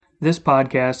This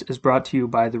podcast is brought to you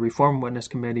by the Reformed Witness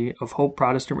Committee of Hope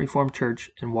Protestant Reformed Church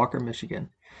in Walker,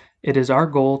 Michigan. It is our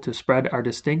goal to spread our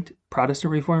distinct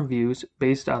Protestant Reformed views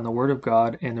based on the Word of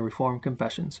God and the Reformed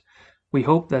Confessions. We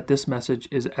hope that this message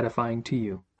is edifying to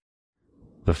you.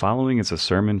 The following is a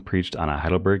sermon preached on a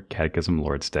Heidelberg Catechism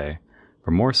Lord's Day.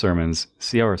 For more sermons,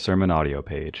 see our sermon audio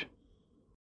page.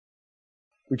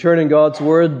 Returning God's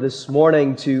Word this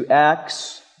morning to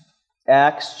Acts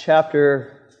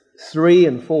chapter 3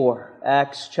 and 4.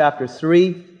 Acts chapter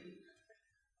 3.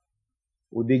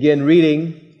 We begin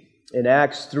reading in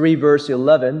Acts 3 verse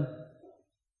 11.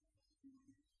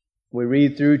 We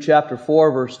read through chapter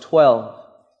 4 verse 12.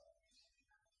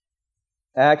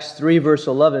 Acts 3 verse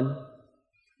 11.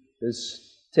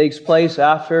 This takes place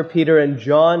after Peter and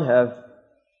John have,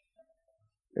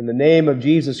 in the name of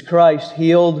Jesus Christ,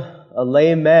 healed a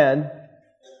lame man.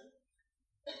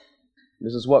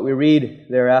 This is what we read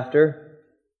thereafter.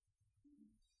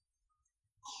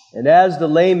 And as the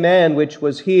lame man which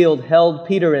was healed held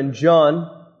Peter and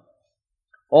John,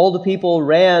 all the people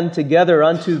ran together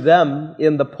unto them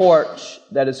in the porch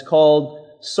that is called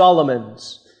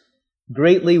Solomon's,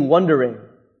 greatly wondering.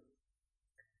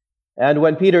 And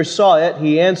when Peter saw it,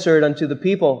 he answered unto the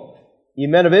people, Ye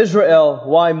men of Israel,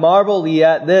 why marvel ye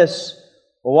at this?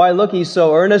 Or why look ye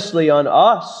so earnestly on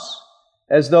us,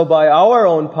 as though by our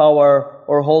own power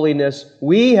or holiness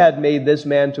we had made this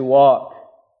man to walk?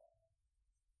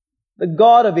 The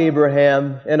God of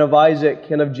Abraham and of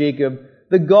Isaac and of Jacob,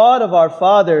 the God of our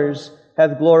fathers,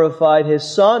 hath glorified His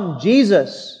Son,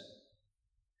 Jesus,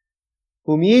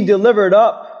 whom ye delivered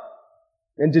up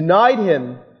and denied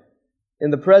Him in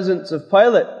the presence of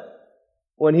Pilate,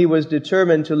 when he was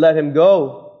determined to let Him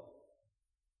go.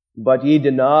 But ye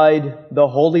denied the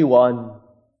Holy One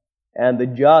and the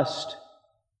just,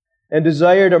 and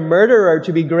desired a murderer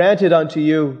to be granted unto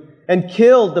you, and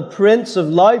killed the Prince of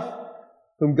Life,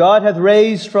 whom God hath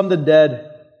raised from the dead,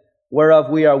 whereof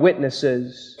we are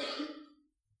witnesses.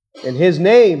 In His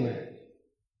name,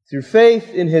 through faith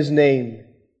in His name,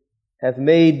 hath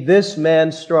made this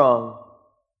man strong,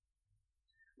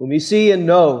 whom ye see and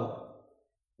know,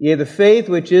 yea, the faith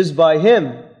which is by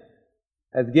Him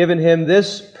hath given Him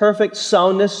this perfect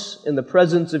soundness in the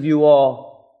presence of you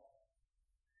all.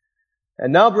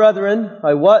 And now, brethren,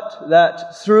 I wot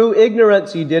that through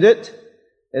ignorance ye did it,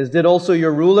 as did also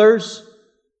your rulers.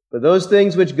 But those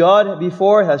things which God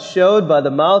before hath showed by the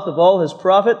mouth of all His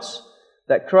prophets,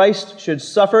 that Christ should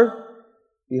suffer,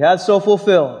 He hath so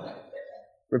fulfilled.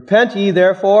 Repent ye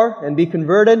therefore, and be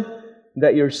converted,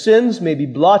 that your sins may be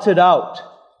blotted out,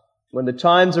 when the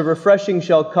times of refreshing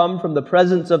shall come from the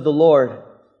presence of the Lord.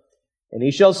 And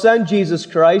He shall send Jesus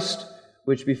Christ,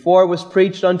 which before was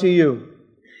preached unto you,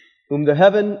 whom the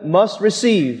heaven must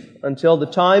receive until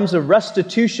the times of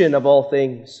restitution of all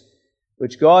things,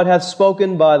 which God hath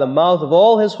spoken by the mouth of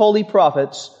all His holy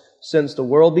prophets since the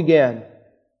world began.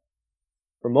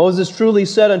 For Moses truly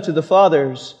said unto the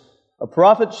fathers, A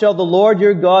prophet shall the Lord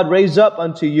your God raise up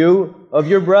unto you of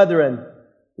your brethren,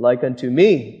 like unto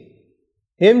me.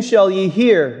 Him shall ye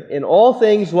hear in all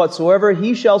things whatsoever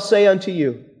He shall say unto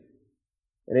you.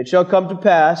 And it shall come to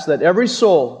pass that every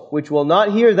soul which will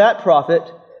not hear that prophet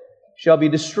shall be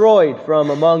destroyed from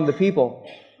among the people.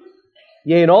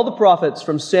 Yea, and all the prophets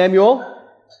from Samuel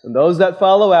and those that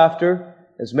follow after,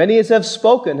 as many as have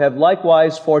spoken, have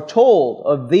likewise foretold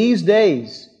of these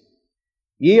days.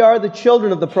 Ye are the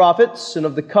children of the prophets and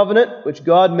of the covenant which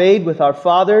God made with our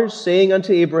fathers, saying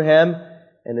unto Abraham,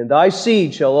 And in thy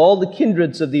seed shall all the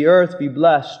kindreds of the earth be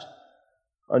blessed.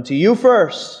 Unto you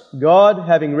first, God,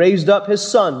 having raised up His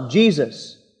Son,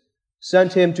 Jesus,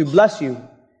 sent Him to bless you,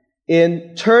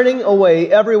 in turning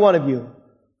away every one of you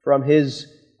from his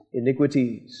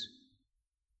iniquities.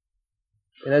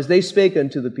 And as they spake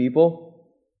unto the people,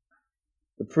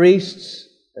 the priests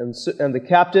and the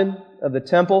captain of the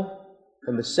temple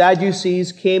and the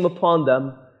Sadducees came upon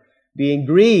them, being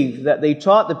grieved that they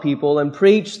taught the people and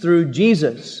preached through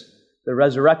Jesus the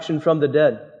resurrection from the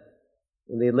dead.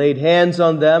 And they laid hands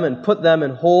on them and put them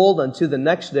in hold unto the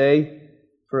next day,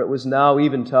 for it was now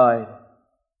eventide.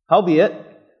 Howbeit,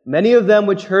 many of them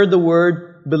which heard the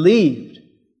word believed,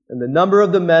 and the number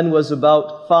of the men was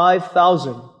about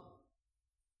 5,000.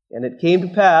 And it came to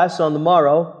pass on the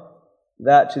morrow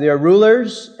that to their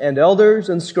rulers and elders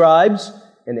and scribes,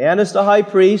 and Annas the high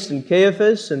priest, and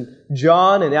Caiaphas, and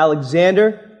John, and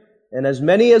Alexander, and as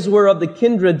many as were of the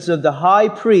kindreds of the high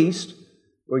priest,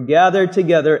 were gathered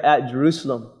together at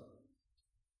Jerusalem.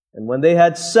 And when they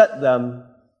had set them,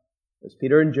 as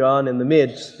Peter and John in the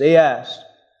midst, they asked,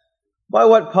 By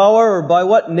what power or by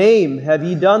what name have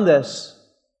ye done this?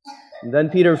 And then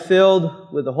Peter,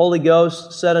 filled with the Holy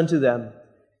Ghost, said unto them,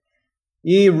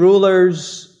 Ye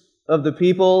rulers of the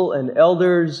people and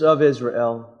elders of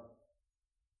Israel,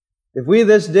 if we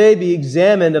this day be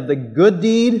examined of the good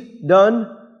deed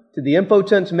done to the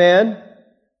impotent man,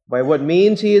 by what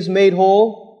means he is made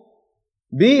whole,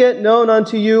 be it known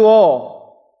unto you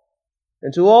all,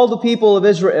 and to all the people of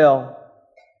Israel,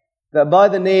 that by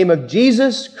the name of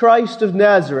Jesus Christ of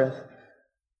Nazareth,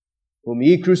 whom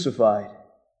ye crucified,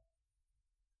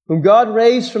 whom God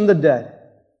raised from the dead,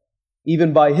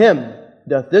 even by him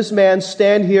doth this man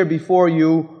stand here before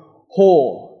you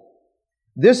whole.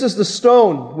 This is the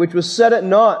stone which was set at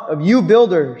naught of you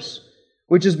builders,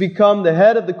 which has become the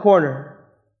head of the corner.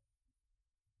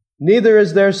 Neither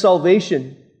is there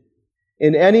salvation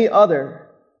in any other,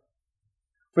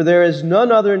 for there is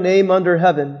none other name under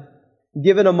heaven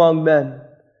given among men,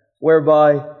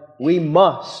 whereby we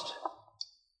must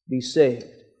be saved.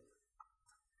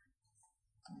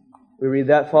 We read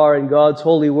that far in God's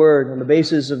holy word on the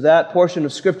basis of that portion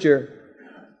of Scripture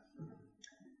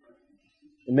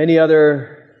and many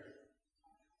other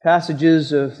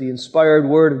passages of the inspired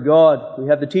Word of God. We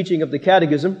have the teaching of the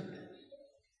Catechism,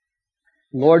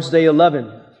 Lord's Day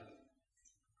 11.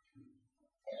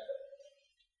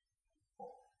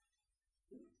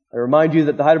 I remind you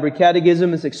that the Heidelberg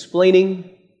Catechism is explaining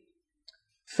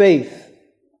faith,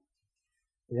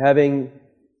 having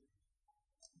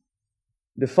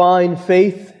defined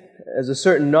faith as a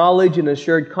certain knowledge and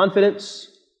assured confidence.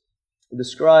 It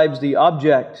describes the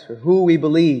object or who we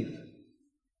believe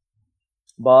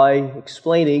by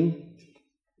explaining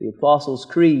the Apostles'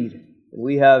 Creed. And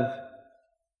we have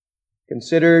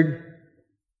considered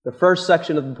the first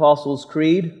section of the Apostles'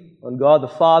 Creed on God the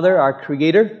Father, our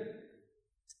Creator,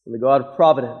 and the God of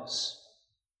Providence.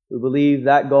 We believe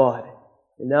that God.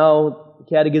 And now the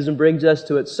Catechism brings us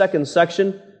to its second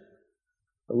section,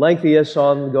 the lengthiest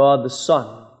on God the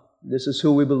Son. This is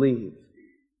who we believe.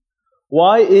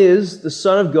 Why is the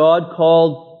Son of God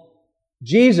called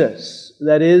Jesus,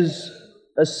 that is,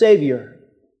 a Savior?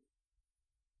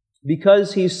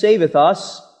 Because He saveth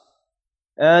us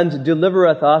and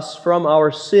delivereth us from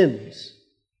our sins.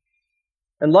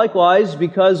 And likewise,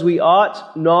 because we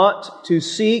ought not to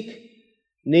seek,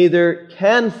 neither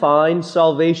can find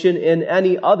salvation in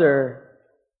any other.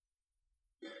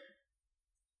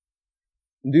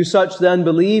 Do such then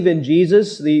believe in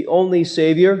Jesus, the only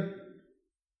Savior,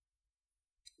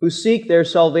 who seek their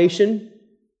salvation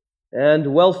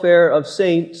and welfare of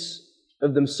saints,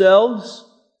 of themselves,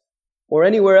 or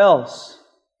anywhere else?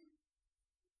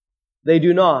 They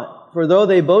do not, for though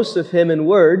they boast of Him in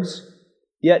words,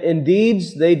 yet in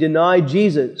deeds they deny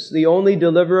Jesus, the only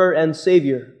deliverer and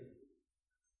Savior.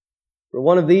 For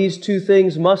one of these two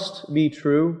things must be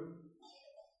true,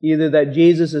 either that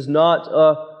Jesus is not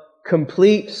a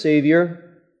complete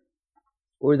Savior,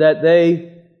 or that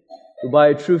they, who by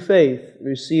a true faith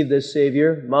receive this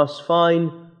Savior, must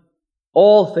find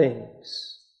all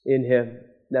things in Him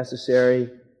necessary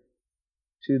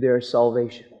to their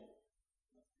salvation.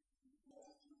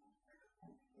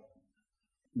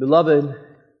 Beloved,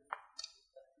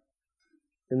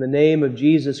 in the name of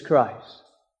Jesus Christ,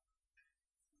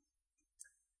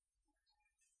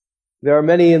 there are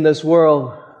many in this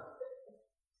world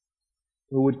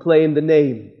who would claim the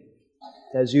name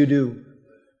as you do.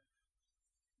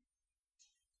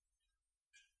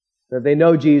 That they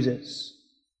know Jesus,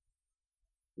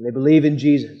 and they believe in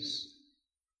Jesus.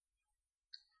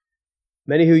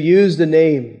 Many who use the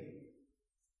name,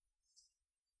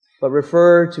 but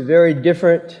refer to very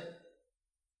different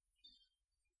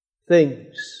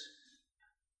things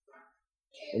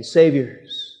and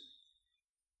saviors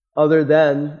other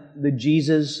than the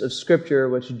Jesus of Scripture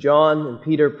which John and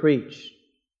Peter preached.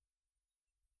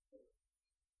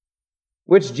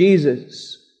 Which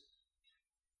Jesus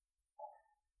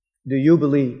do you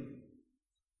believe?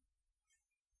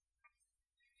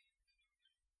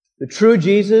 The true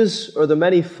Jesus or the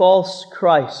many false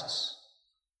Christs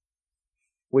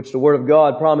which the Word of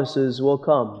God promises will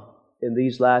come in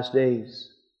these last days?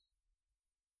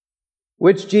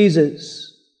 Which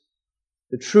Jesus?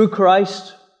 The true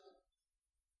Christ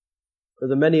or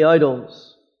the many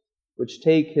idols which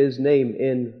take His name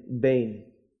in vain?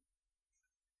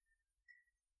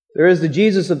 There is the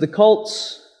Jesus of the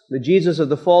cults, the Jesus of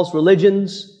the false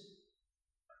religions,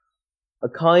 a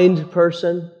kind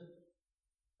person,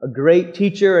 a great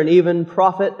teacher and even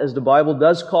prophet, as the Bible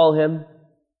does call him,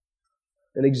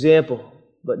 an example,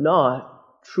 but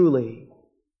not truly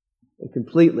and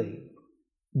completely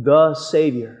the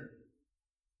Savior.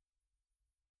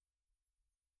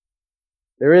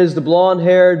 There is the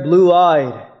blonde-haired,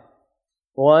 blue-eyed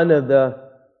one of the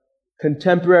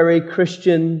contemporary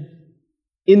Christian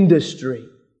industry,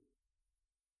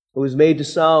 who is made to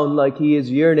sound like he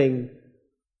is yearning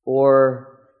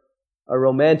for a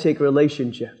romantic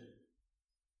relationship.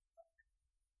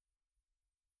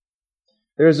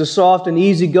 There is a soft and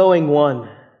easygoing one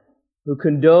who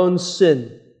condones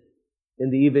sin in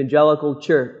the evangelical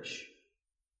church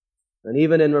and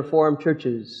even in Reformed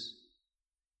churches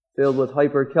filled with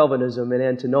hyper-Calvinism and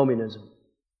antinomianism.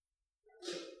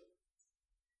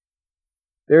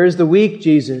 There is the weak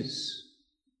Jesus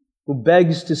who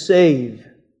begs to save,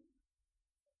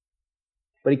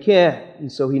 but he can't,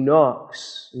 and so he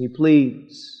knocks and he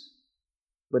pleads,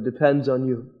 but depends on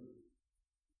you.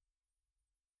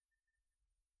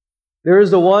 There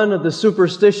is the one of the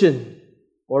superstition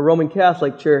or Roman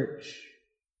Catholic Church,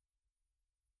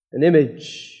 an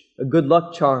image, a good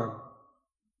luck charm,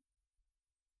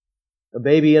 a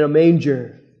baby in a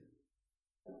manger,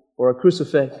 or a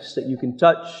crucifix that you can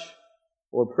touch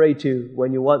or pray to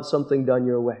when you want something done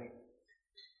your way.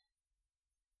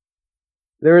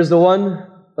 There is the one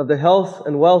of the health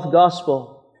and wealth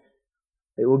gospel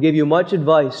that will give you much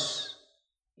advice,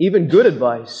 even good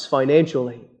advice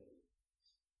financially,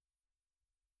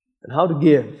 and how to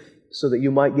give so that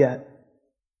you might get.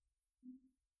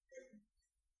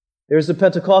 There's the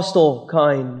Pentecostal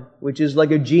kind, which is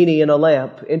like a genie in a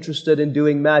lamp, interested in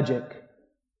doing magic,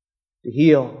 to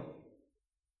heal,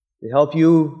 to help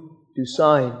you do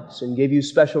signs and give you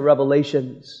special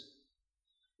revelations,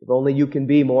 if only you can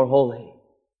be more holy.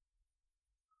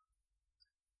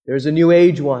 There's a New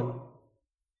Age one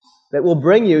that will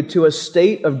bring you to a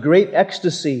state of great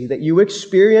ecstasy that you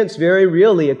experience very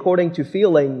really according to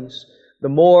feelings, the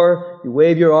more you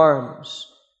wave your arms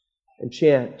and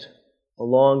chant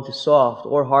along to soft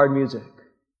or hard music.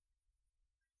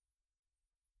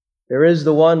 There is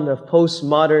the one of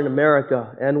postmodern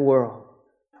America and world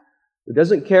who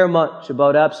doesn't care much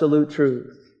about absolute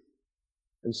truth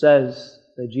and says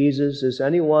that Jesus is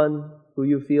anyone who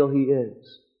you feel He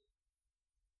is.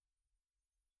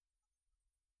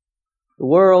 The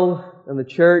world and the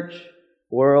church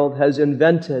world has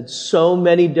invented so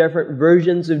many different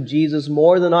versions of Jesus,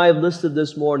 more than I have listed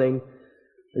this morning.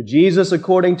 Jesus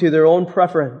according to their own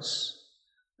preference.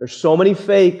 There's so many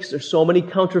fakes, there's so many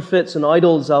counterfeits and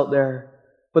idols out there.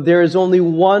 But there is only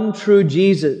one true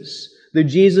Jesus, the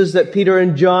Jesus that Peter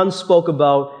and John spoke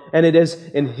about, and it is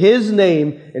in His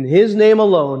name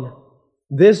alone,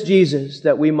 this Jesus,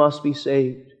 that we must be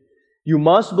saved. You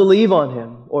must believe on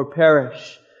Him or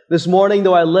perish. This morning,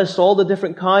 though I list all the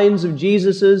different kinds of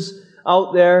Jesuses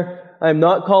out there, I am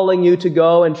not calling you to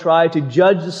go and try to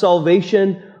judge the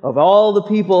salvation of all the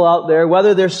people out there,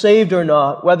 whether they're saved or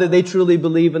not, whether they truly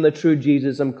believe in the true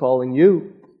Jesus. I'm calling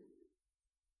you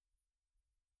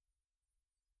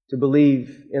to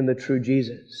believe in the true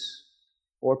Jesus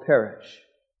or perish.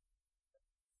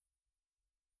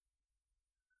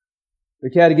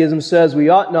 The Catechism says we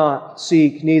ought not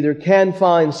seek, neither can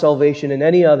find salvation in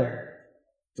any other.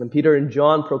 And Peter and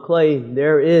John proclaim,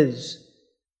 there is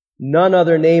none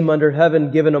other name under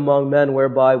heaven given among men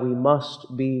whereby we must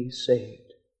be saved.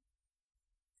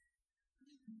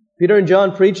 Peter and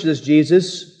John preached this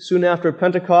Jesus soon after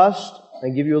Pentecost. I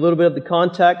give you a little bit of the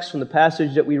context from the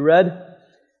passage that we read.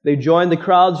 They joined the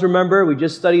crowds, remember. We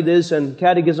just studied this in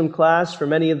catechism class for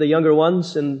many of the younger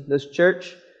ones in this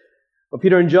church. Well,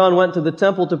 Peter and John went to the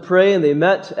temple to pray, and they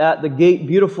met at the gate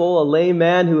beautiful a lame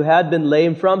man who had been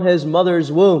lame from his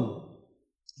mother's womb.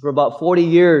 For about 40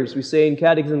 years, we say in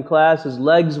catechism class, his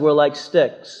legs were like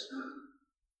sticks.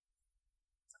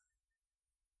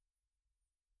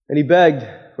 And he begged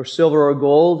for silver or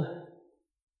gold.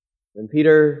 And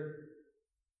Peter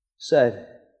said,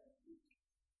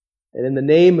 and in the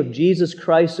name of Jesus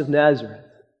Christ of Nazareth,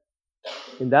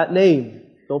 in that name,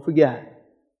 don't forget,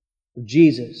 of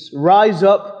Jesus, rise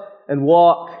up and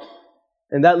walk.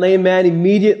 And that lame man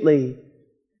immediately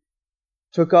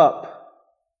took up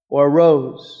or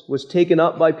arose, was taken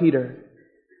up by Peter.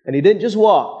 And he didn't just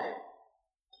walk,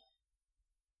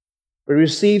 but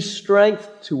received strength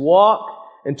to walk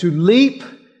and to leap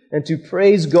and to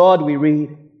praise God, we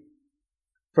read,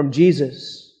 from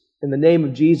Jesus, in the name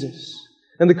of Jesus.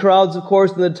 And the crowds, of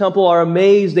course, in the temple are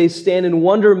amazed. They stand in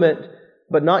wonderment,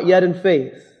 but not yet in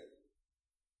faith.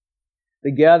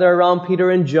 They gather around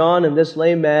Peter and John and this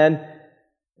lame man,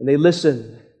 and they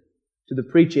listen to the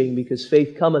preaching, because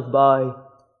faith cometh by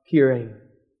hearing,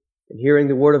 and hearing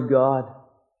the Word of God.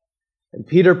 And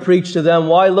Peter preached to them,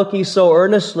 why look ye so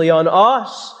earnestly on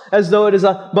us, as though it is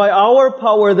by our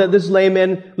power that this lame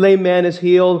man is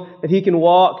healed, that he can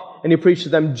walk? And he preached to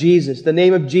them Jesus, the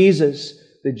name of Jesus,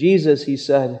 the Jesus, he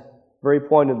said very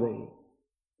pointedly,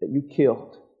 that you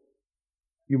killed.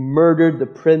 You murdered the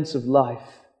Prince of Life.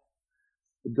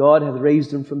 God hath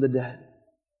raised him from the dead.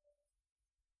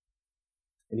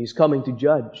 and He's coming to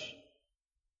judge.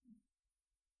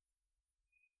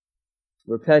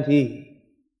 Repent ye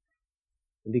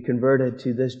and be converted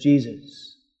to this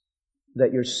Jesus,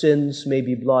 that your sins may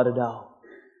be blotted out.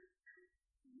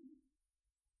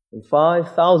 And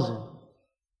 5,000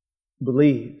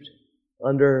 believed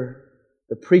under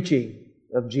the preaching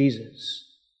of Jesus.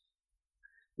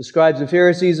 The scribes and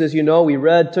Pharisees, as you know, we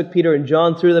read, took Peter and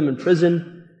John, threw them in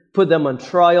prison, put them on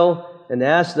trial, and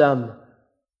asked them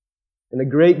in a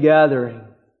great gathering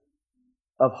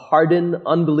of hardened,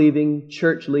 unbelieving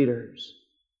church leaders,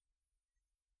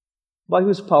 by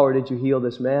whose power did you heal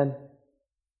this man?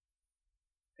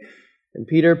 And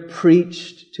Peter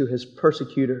preached to his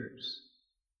persecutors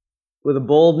with a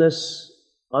boldness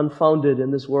unfounded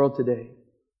in this world today.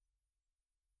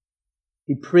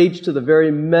 He preached to the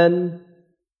very men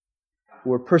who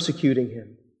were persecuting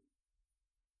him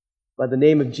by the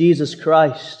name of Jesus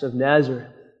Christ of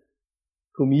Nazareth,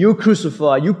 whom you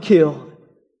crucified, you killed,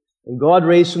 and God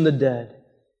raised from the dead.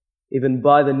 Even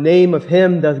by the name of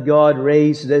Him hath God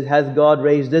raised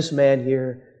this man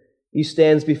here. He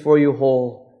stands before you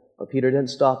whole. But Peter didn't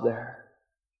stop there.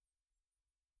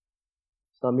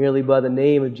 It's not merely by the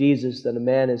name of Jesus that a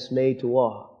man is made to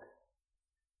walk,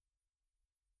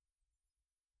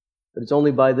 but it's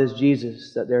only by this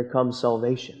Jesus that there comes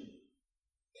salvation.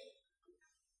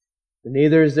 And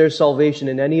neither is there salvation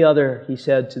in any other, He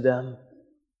said to them.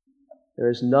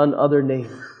 There is none other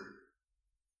name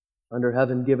under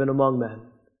heaven given among men,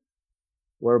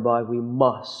 whereby we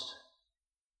must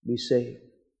be saved.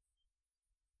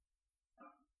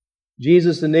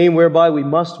 Jesus, the name whereby we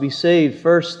must be saved.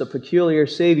 First, the peculiar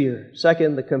Savior.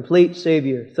 Second, the complete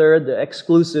Savior. Third, the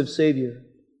exclusive Savior.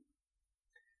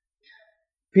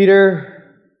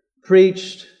 Peter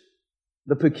preached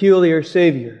the peculiar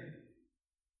Savior.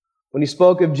 When he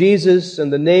spoke of Jesus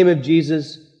and the name of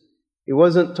Jesus, he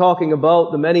wasn't talking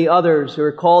about the many others who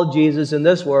are called Jesus in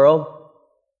this world.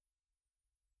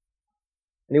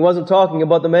 And he wasn't talking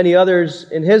about the many others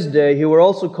in his day who were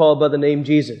also called by the name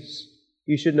Jesus.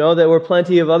 You should know there were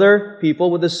plenty of other people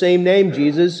with the same name,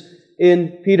 Jesus,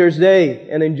 in Peter's day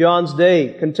and in John's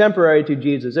day, contemporary to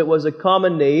Jesus. It was a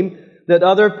common name that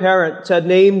other parents had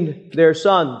named their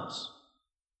sons.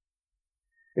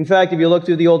 In fact, if you look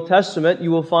through the Old Testament,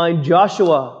 you will find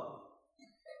Joshua,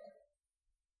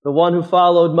 the one who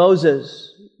followed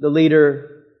Moses, the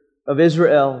leader of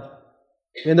Israel.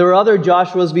 And there were other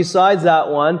Joshuas besides that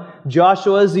one.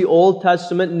 Joshua is the Old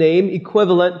Testament name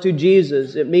equivalent to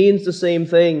Jesus. It means the same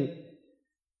thing.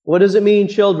 What does it mean,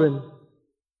 children?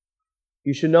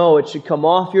 You should know. It should come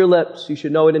off your lips. You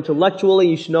should know it intellectually.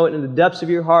 You should know it in the depths of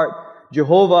your heart.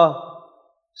 Jehovah,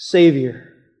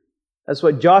 Savior. That's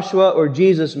what Joshua or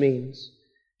Jesus means.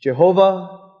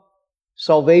 Jehovah,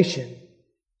 salvation.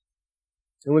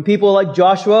 And when people like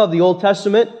Joshua of the Old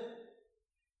Testament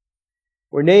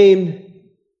were named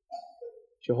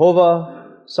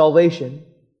Jehovah, salvation,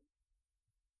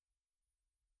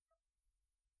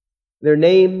 their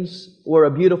names were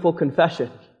a beautiful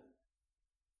confession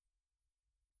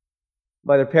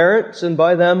by their parents and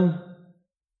by them,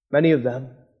 many of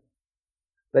them,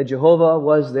 that Jehovah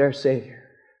was their Savior,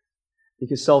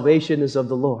 because salvation is of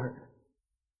the Lord.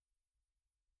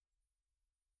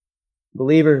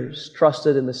 Believers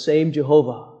trusted in the same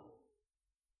Jehovah,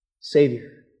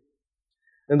 Savior,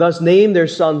 and thus named their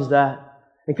sons that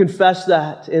and confessed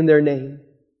that in their name.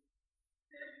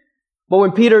 But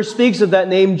when Peter speaks of that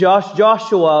name,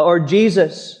 Joshua or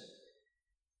Jesus,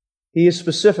 he is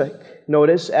specific.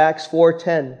 Notice Acts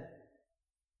 4:10.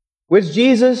 Which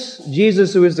Jesus?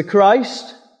 Jesus who is the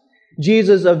Christ,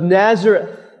 Jesus of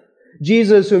Nazareth,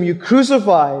 Jesus whom you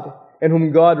crucified and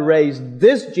whom God raised.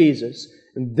 This Jesus,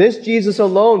 and this Jesus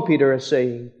alone, Peter is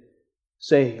saying,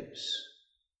 saves.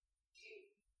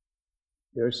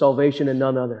 There is salvation in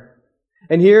none other.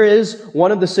 And here is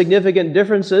one of the significant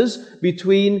differences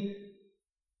between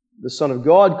the Son of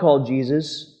God called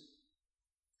Jesus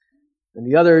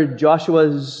and the other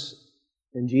Joshuas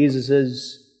and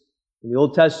Jesuses in the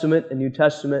Old Testament and New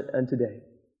Testament and today.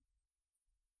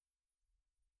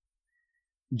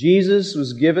 Jesus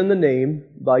was given the name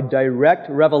by direct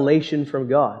revelation from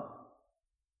God.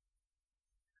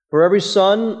 For every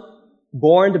son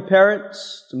born to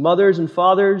parents, to mothers and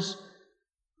fathers,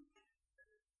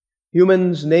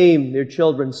 humans name their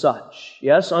children such.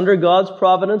 Yes, under God's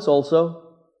providence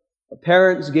also,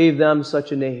 parents gave them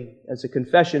such a name as a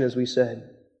confession, as we said,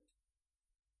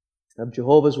 of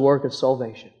Jehovah's work of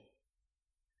salvation.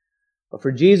 But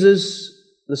for Jesus,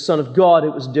 the Son of God,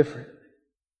 it was different.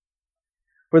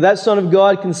 For that Son of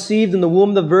God conceived in the womb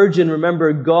of the Virgin,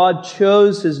 remember, God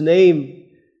chose His name.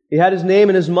 He had His name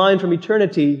in His mind from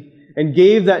eternity, and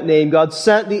gave that name. God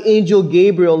sent the angel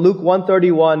Gabriel, Luke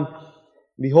 1:31.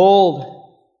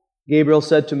 Behold, Gabriel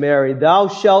said to Mary, Thou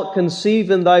shalt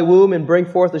conceive in thy womb and bring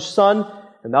forth a son,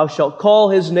 and thou shalt call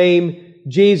his name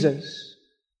Jesus.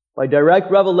 By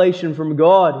direct revelation from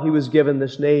God, he was given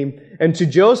this name. And to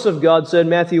Joseph, God said,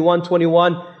 Matthew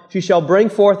 1:21, She shall bring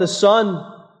forth a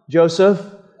son, Joseph.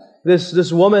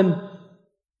 This woman,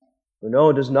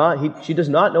 no, does not. She does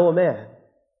not know a man.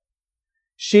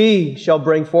 She shall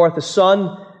bring forth a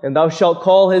son, and thou shalt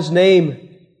call his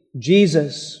name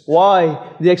Jesus.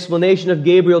 Why? The explanation of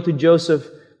Gabriel to Joseph,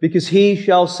 because he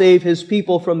shall save his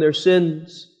people from their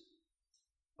sins.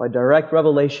 By direct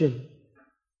revelation,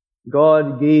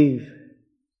 God gave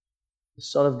the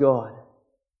Son of God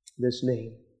this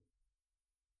name.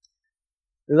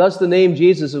 And thus the name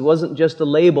Jesus, it wasn't just a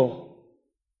label.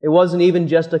 It wasn't even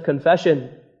just a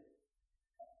confession.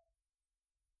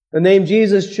 The name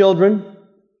Jesus, children,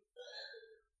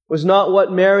 was not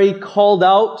what Mary called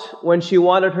out when she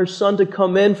wanted her son to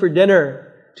come in for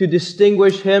dinner to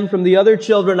distinguish him from the other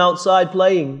children outside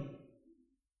playing.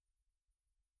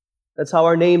 That's how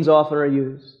our names often are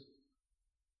used.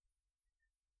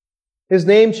 His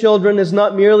name, children, is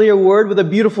not merely a word with a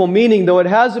beautiful meaning, though it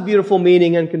has a beautiful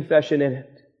meaning and confession in it.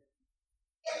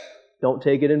 Don't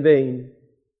take it in vain.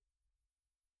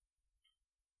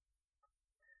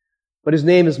 But His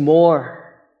name is more.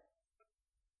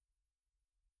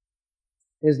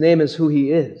 His name is who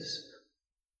He is.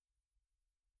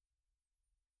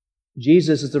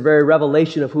 Jesus is the very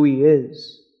revelation of who He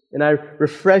is. And I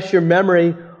refresh your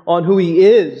memory on who He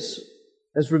is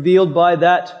as revealed by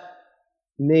that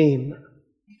name.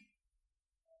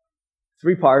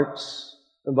 3 parts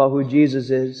about who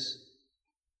Jesus is.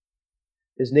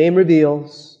 His name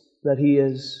reveals that He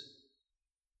is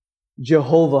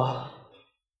Jehovah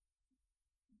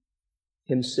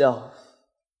Himself.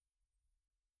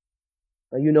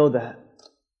 Now you know that.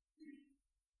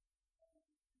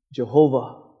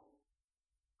 Jehovah,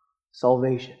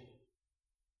 salvation.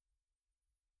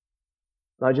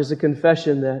 Not just a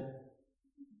confession that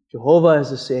Jehovah is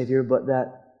the Savior, but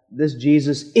that this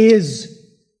Jesus is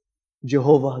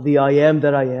Jehovah, the I am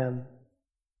that I am.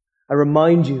 I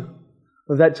remind you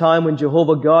of that time when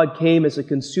Jehovah God came as a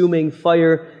consuming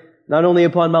fire, not only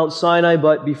upon Mount Sinai,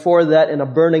 but before that in a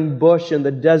burning bush in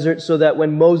the desert, so that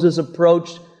when Moses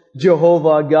approached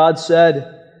Jehovah, God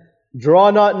said,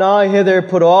 Draw not nigh hither,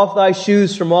 put off thy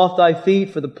shoes from off thy feet,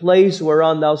 for the place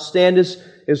whereon thou standest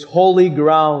is holy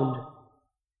ground.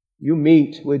 You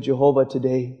meet with Jehovah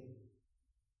today.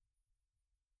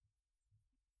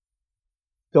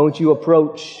 Don't you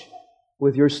approach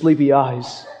with your sleepy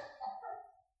eyes.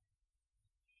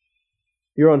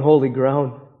 You're on holy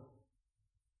ground.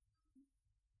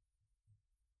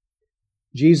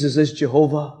 Jesus is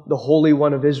Jehovah, the Holy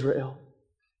One of Israel.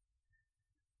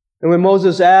 And when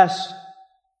Moses asked,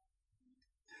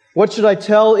 What should I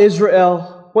tell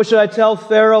Israel? What should I tell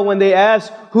Pharaoh when they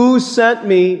ask, Who sent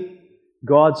me?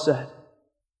 God said,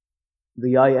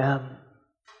 The I am.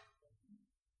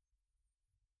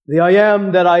 The I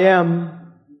am that I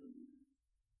am,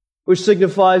 which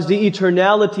signifies the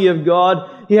eternality of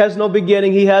God. He has no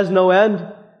beginning. He has no end.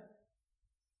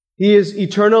 He is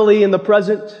eternally in the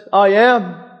present. I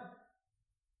am.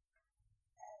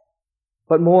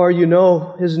 But more, you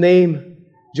know, His name,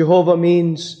 Jehovah,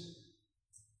 means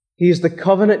He is the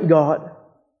covenant God.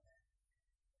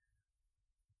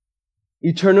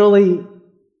 Eternally,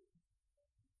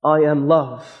 I am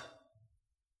love.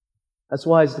 That's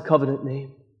why it's the covenant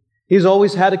name. He's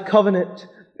always had a covenant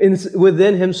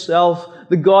within Himself,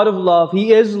 the God of love.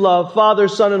 He is love, Father,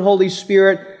 Son, and Holy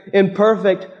Spirit, in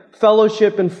perfect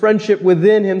fellowship and friendship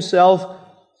within Himself.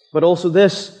 But also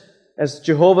this, as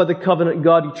Jehovah, the covenant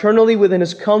God, eternally within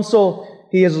His counsel,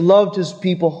 He has loved His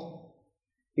people.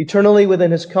 Eternally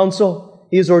within His counsel,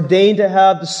 He is ordained to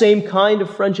have the same kind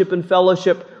of friendship and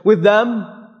fellowship with them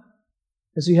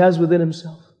as He has within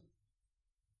Himself.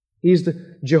 He is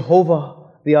the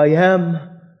Jehovah, the I am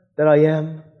that I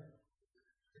am,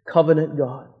 the covenant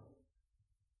God.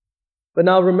 But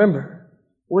now remember,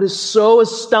 what is so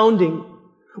astounding,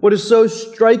 what is so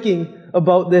striking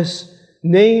about this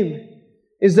name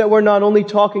is that we're not only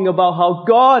talking about how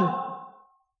God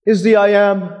is the I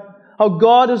am, how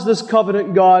God is this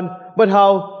covenant God, but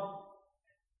how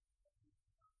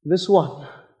this one,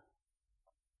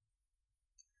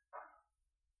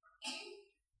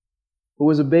 who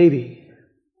was a baby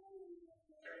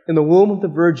in the womb of the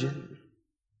Virgin,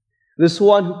 this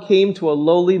one who came to a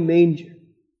lowly manger,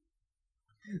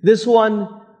 this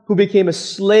one who became a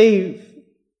slave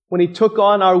when He took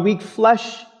on our weak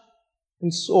flesh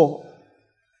and soul,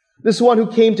 this one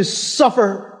who came to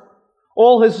suffer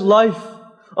all His life,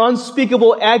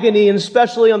 unspeakable agony, and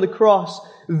especially on the cross.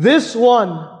 This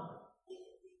one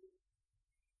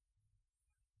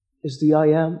is the I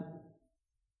am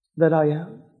that I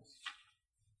am.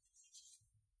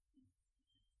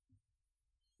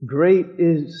 Great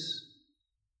is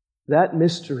that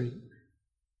mystery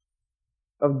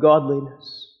of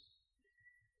godliness.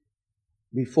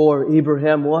 Before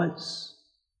Abraham was,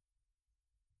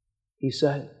 he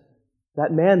said,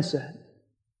 that man said,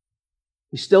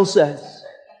 he still says,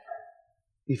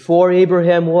 before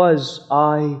Abraham was,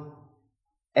 I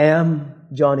am,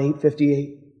 John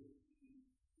 8:58.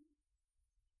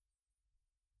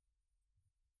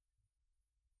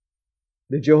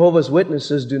 The Jehovah's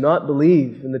Witnesses do not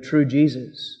believe in the true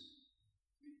Jesus,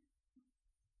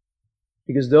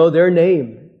 because though their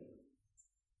name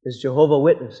is Jehovah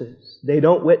Witnesses, they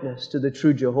don't witness to the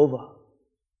true Jehovah.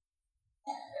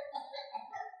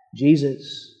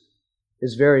 Jesus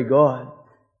is very God,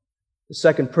 the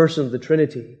second person of the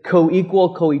Trinity,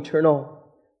 co-equal,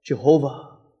 co-eternal,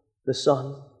 Jehovah, the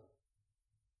Son.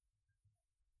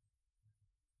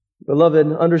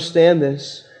 Beloved, understand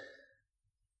this.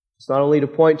 It's not only to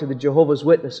point to the Jehovah's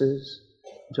Witnesses,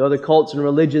 to other cults and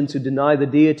religions who deny the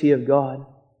deity of God.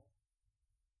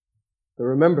 But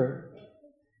remember,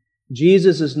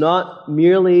 Jesus is not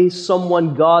merely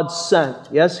someone God sent.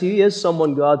 Yes, He is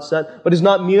someone God sent, but He's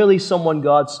not merely someone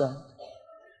God sent.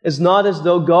 It's not as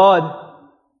though God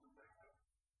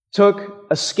took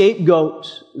a scapegoat,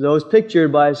 though it's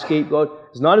pictured by a scapegoat.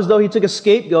 It's not as though He took a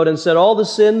scapegoat and said, all the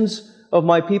sins of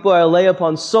my people I lay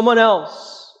upon someone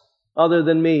else other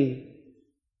than me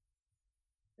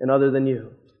and other than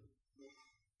you.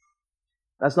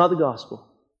 That's not the gospel.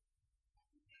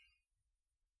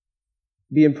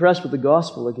 Be impressed with the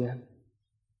gospel again.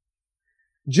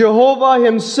 Jehovah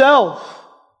Himself,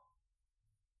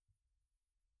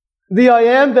 the I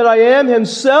am that I am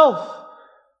Himself,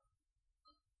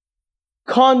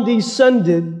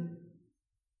 condescended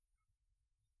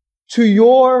to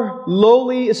your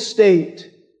lowly estate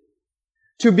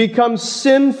to become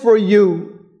sin for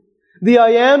you. The I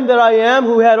am that I am,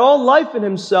 who had all life in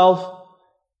Himself,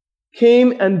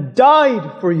 came and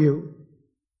died for you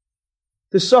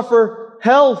to suffer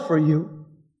hell for you.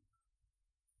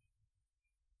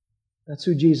 That's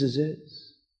who Jesus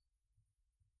is.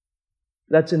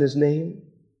 That's in His name.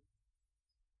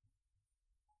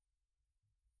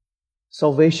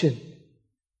 Salvation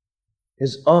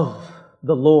is of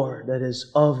the Lord, that is,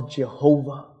 of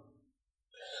Jehovah,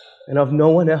 and of no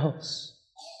one else.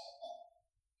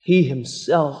 He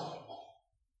Himself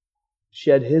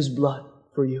shed His blood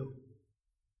for you.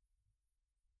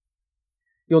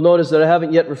 You'll notice that I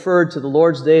haven't yet referred to the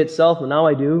Lord's Day itself, but now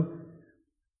I do.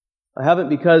 I haven't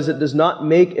because it does not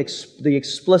make the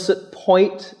explicit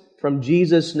point from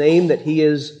Jesus' name that He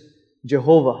is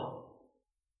Jehovah.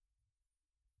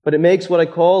 But it makes what I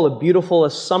call a beautiful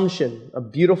assumption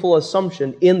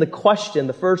in the question,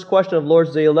 the first question of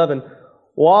Lord's Day 11.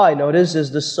 Why, notice,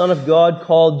 is the Son of God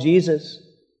called Jesus?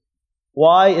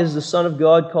 Why is the Son of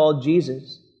God called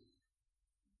Jesus?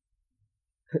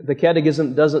 The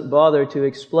Catechism doesn't bother to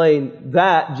explain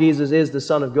that Jesus is the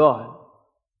Son of God,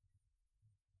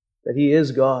 that He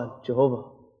is God, Jehovah.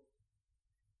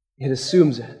 It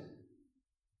assumes it.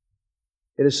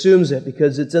 It assumes it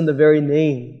because it's in the very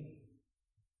name.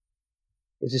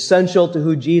 It's essential to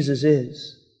who Jesus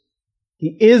is.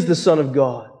 He is the Son of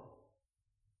God.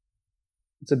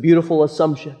 It's a beautiful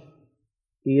assumption.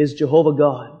 He is Jehovah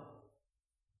God.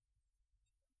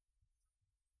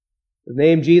 The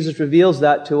name Jesus reveals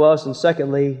that to us, and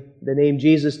secondly, the name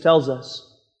Jesus tells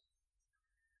us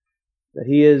that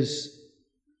He is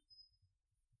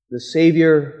the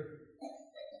Savior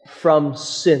from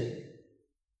sin.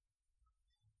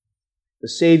 The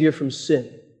Savior from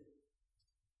sin.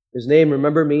 His name,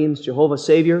 remember, means Jehovah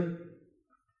Savior.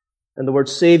 And the word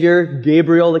Savior,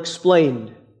 Gabriel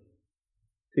explained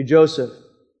to Joseph,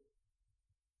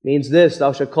 means this: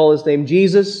 thou shalt call His name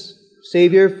Jesus,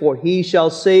 Savior, for He shall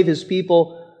save His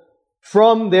people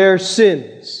from their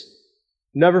sins.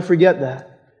 Never forget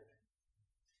that.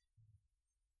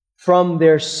 From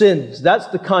their sins. That's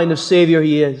the kind of Savior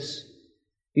He is.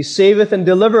 He saveth and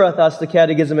delivereth us, the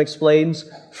Catechism explains,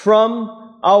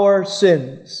 from our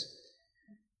sins.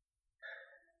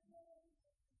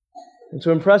 And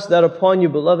to impress that upon you,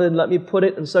 beloved, let me put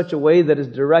it in such a way that is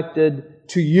directed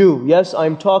to you. Yes,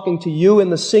 I'm talking to you in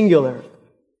the singular.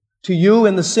 To you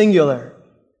in the singular.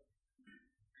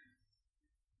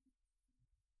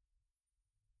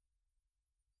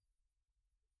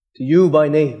 To you by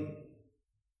name.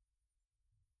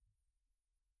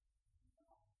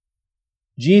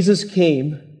 Jesus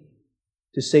came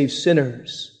to save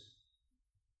sinners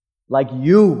like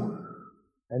you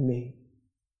and me.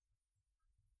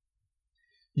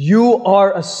 You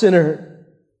are a sinner.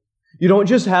 You don't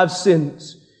just have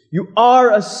sins. You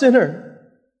are a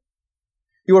sinner.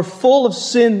 You are full of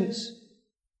sins.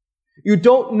 You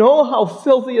don't know how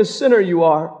filthy a sinner you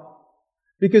are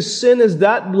because sin is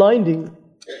that blinding.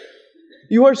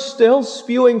 You are still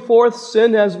spewing forth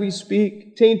sin as we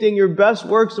speak, tainting your best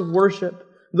works of worship,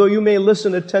 though you may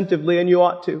listen attentively, and you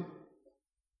ought to.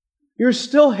 You're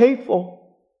still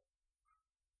hateful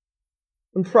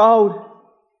and proud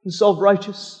and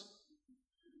self-righteous.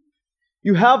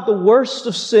 You have the worst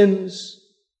of sins,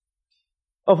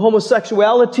 of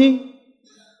homosexuality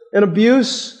and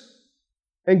abuse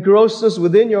and grossness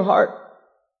within your heart.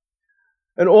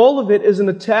 And all of it is an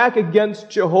attack against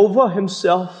Jehovah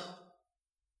Himself.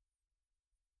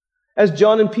 As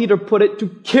John and Peter put it, to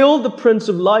kill the Prince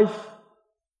of Life.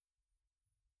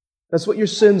 That's what your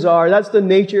sins are. That's the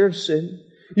nature of sin.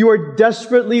 You are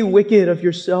desperately wicked of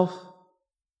yourself.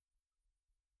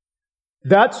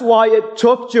 That's why it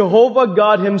took Jehovah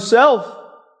God Himself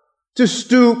to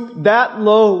stoop that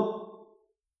low,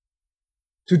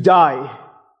 to die,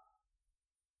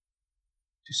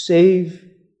 to save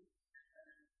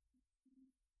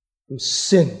from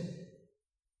sin.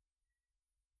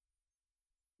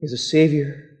 He's a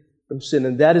Savior from sin,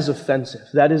 and that is offensive.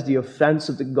 That is the offense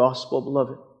of the gospel,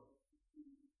 beloved.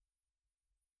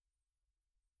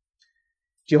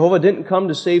 Jehovah didn't come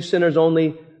to save sinners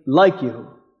only like you,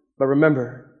 but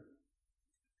remember,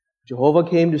 Jehovah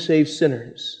came to save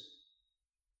sinners,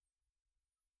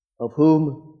 of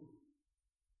whom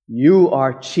you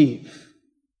are chief,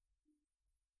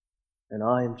 and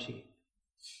I am chief.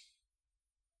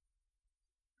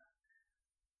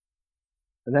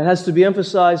 And that has to be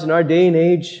emphasized in our day and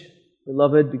age,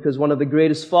 beloved, because one of the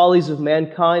greatest follies of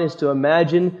mankind is to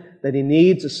imagine that he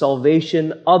needs a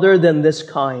salvation other than this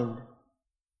kind.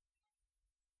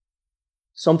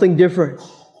 Something different,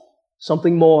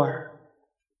 something more.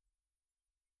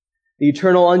 The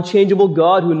eternal, unchangeable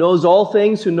God who knows all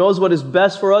things, who knows what is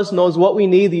best for us, knows what we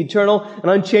need. The eternal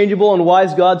and unchangeable and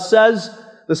wise God says,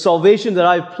 the salvation that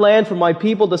I've planned for my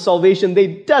people, the salvation they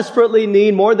desperately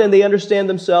need more than they understand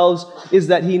themselves, is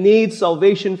that He needs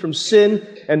salvation from sin,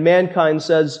 and mankind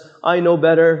says, I know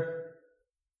better.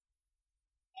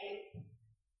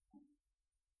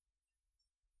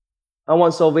 I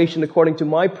want salvation according to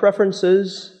my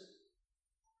preferences,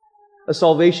 a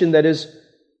salvation that is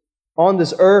on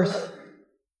this earth,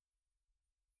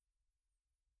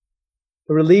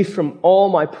 a relief from all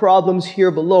my problems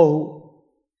here below.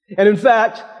 And in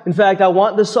fact, I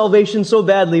want this salvation so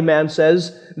badly, man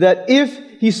says, that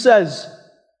if he says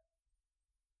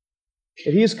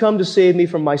that he has come to save me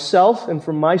from myself and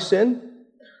from my sin,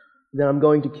 then I'm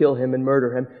going to kill him and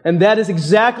murder him. And that is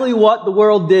exactly what the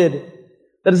world did.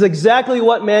 That is exactly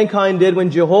what mankind did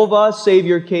when Jehovah,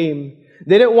 Savior, came.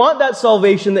 They didn't want that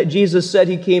salvation that Jesus said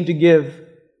He came to give.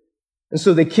 And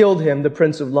so they killed Him, the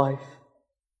Prince of Life.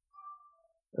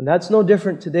 And that's no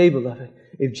different today, beloved.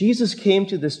 If Jesus came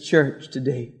to this church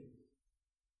today,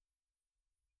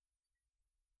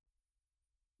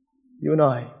 you and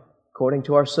I, according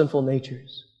to our sinful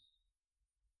natures,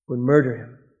 would murder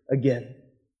Him again,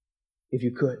 if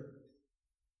you could.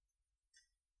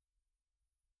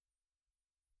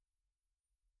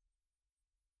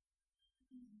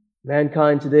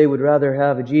 Mankind today would rather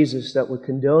have a Jesus that would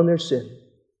condone their sin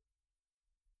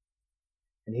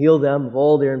and heal them of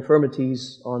all their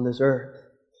infirmities on this earth.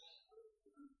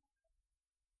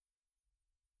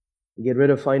 And get rid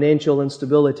of financial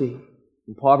instability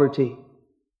and poverty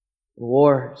and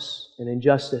wars and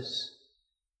injustice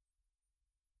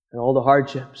and all the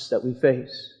hardships that we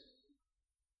face.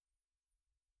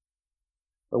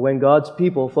 But when God's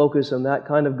people focus on that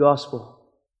kind of gospel,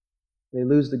 they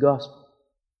lose the gospel.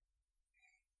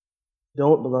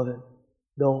 Don't, beloved.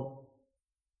 Don't.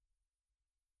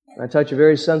 I touch a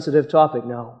very sensitive topic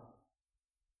now,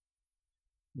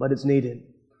 but it's needed.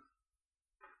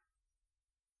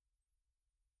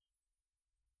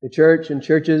 The church and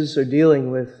churches are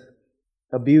dealing with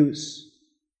abuse,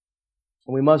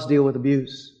 and we must deal with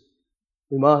abuse.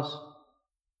 We must.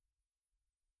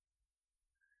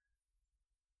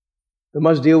 We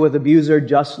must deal with the abuser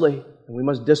justly, and we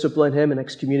must discipline him and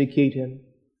excommunicate him,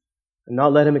 and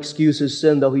not let him excuse his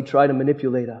sin, though he try to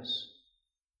manipulate us.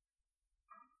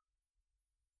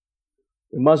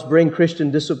 We must bring Christian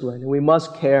discipline, and we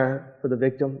must care for the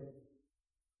victim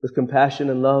with compassion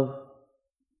and love,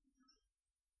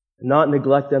 and not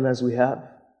neglect them as we have.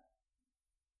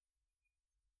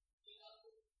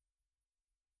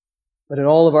 But in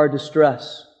all of our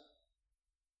distress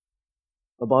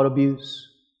about abuse,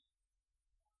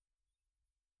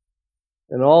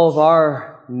 and all of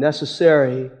our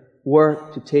necessary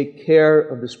work to take care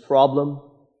of this problem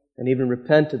and even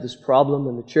repent of this problem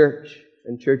in the church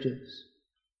and churches.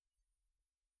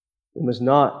 We must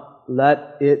not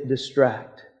let it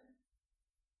distract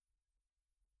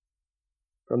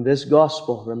from this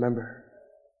gospel, remember.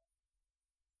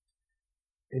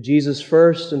 And Jesus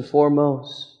first and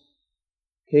foremost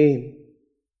came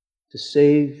to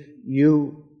save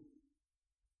you,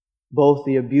 both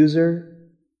the abuser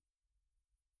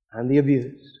and the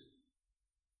abused,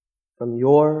 from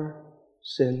your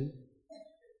sin.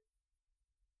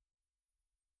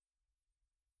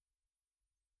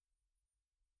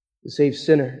 To save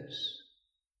sinners,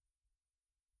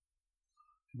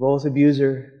 both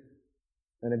abuser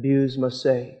and abused must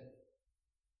say,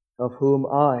 of whom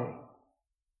I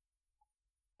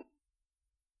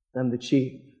am the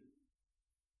chief.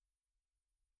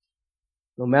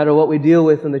 No matter what we deal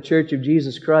with in the Church of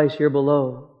Jesus Christ here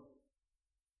below,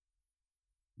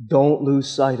 don't lose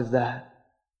sight of that.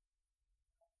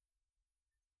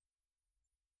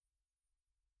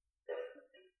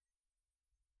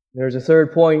 There's a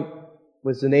third point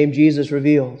which the name Jesus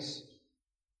reveals.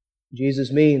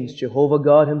 Jesus means Jehovah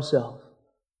God Himself.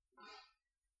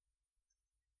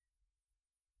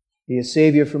 He is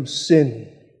Savior from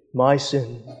sin, my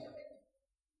sin.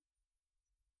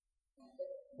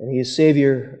 And He is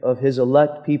Savior of His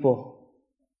elect people.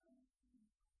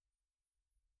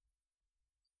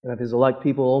 And of His elect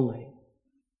people only.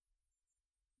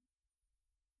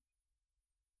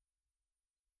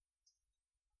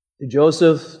 To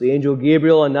Joseph, the angel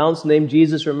Gabriel announced the name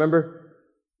Jesus, remember,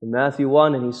 in Matthew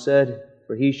 1, and he said,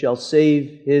 for He shall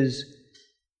save His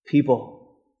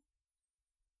people.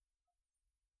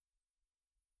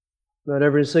 Not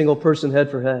every single person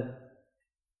head for head,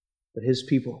 but His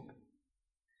people.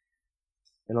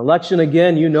 And election,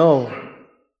 again, you know,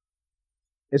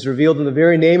 is revealed in the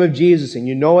very name of Jesus, and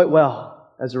you know it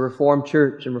well as a Reformed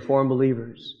church and Reformed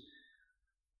believers.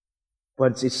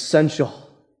 But it's essential,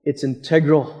 it's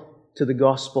integral to the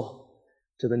gospel,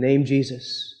 to the name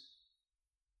Jesus.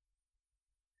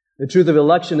 The truth of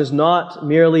election is not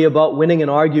merely about winning an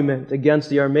argument against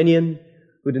the Arminian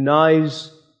who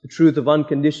denies the truth of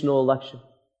unconditional election.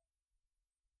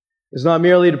 It's not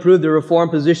merely to prove the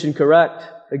Reformed position correct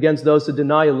against those who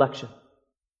deny election.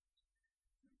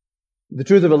 The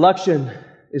truth of election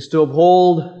is to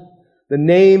uphold the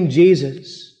name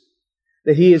Jesus,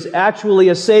 that He is actually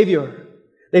a Savior,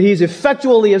 that He is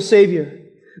effectually a Savior,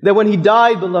 that when He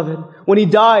died, beloved, when He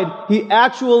died, He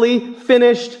actually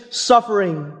finished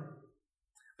suffering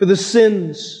for the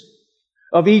sins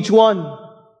of each one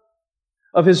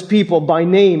of His people by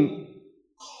name.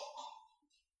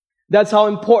 That's how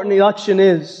important election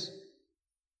is.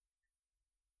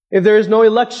 If there is no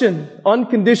election,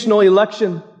 unconditional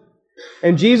election,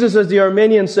 and Jesus, as the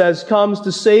Arminian says, comes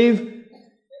to save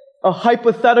a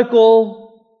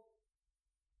hypothetical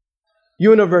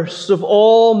universe of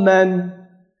all men,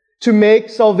 to make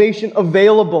salvation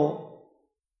available,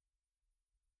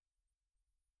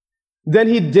 then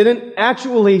He didn't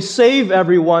actually save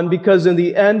everyone, because in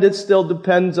the end it still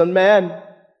depends on man.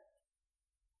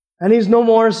 And He's no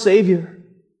more a Savior.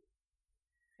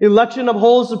 Election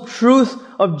upholds the truth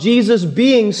of Jesus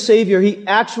being Savior. He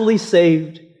actually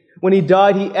saved. When He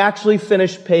died, He actually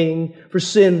finished paying for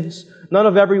sins, none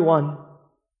of everyone,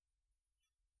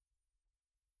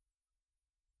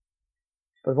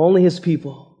 but of only His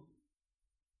people.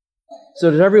 So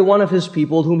that every one of His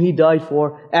people whom He died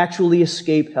for actually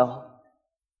escape hell,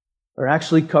 are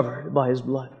actually covered by His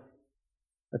blood,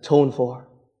 atoned for,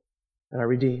 and are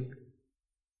redeemed.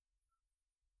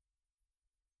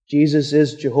 Jesus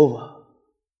is Jehovah,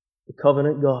 the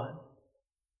covenant God,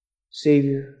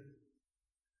 Savior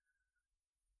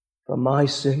from my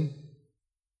sin,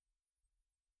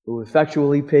 who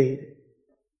effectually paid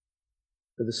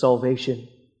for the salvation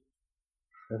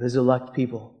of His elect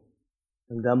people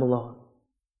and them alone.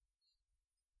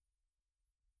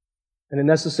 And it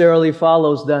necessarily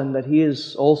follows then that He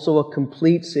is also a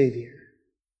complete Savior.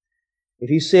 If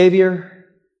He's Savior,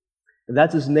 if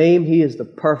that's His name, He is the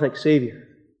perfect Savior.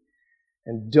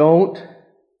 And don't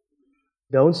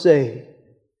say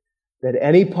that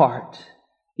any part,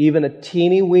 even a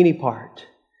teeny weeny part,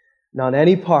 not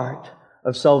any part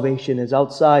of salvation is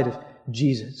outside of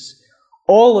Jesus.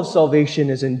 All of salvation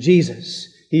is in Jesus.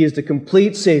 He is the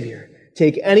complete Savior.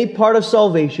 Take any part of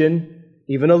salvation,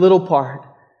 even a little part,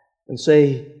 and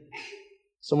say,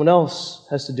 someone else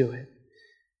has to do it.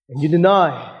 And you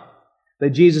deny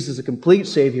that Jesus is a complete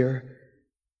Savior,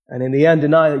 and in the end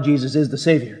deny that Jesus is the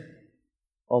Savior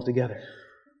altogether.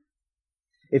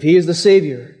 If He is the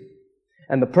Savior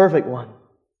and the perfect one,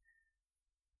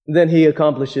 then He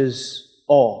accomplishes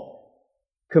all,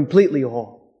 completely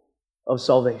all, of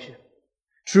salvation.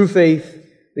 True faith,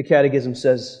 the Catechism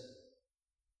says,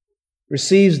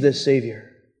 receives this Savior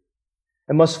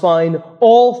and must find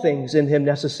all things in Him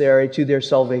necessary to their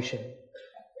salvation.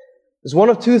 There's one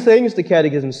of two things, the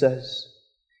Catechism says.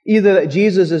 Either that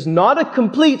Jesus is not a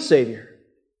complete Savior.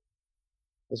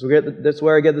 That's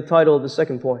where I get the title of the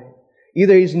second point.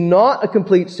 Either He's not a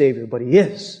complete Savior, but He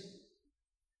is.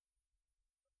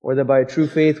 Or that by a true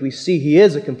faith we see He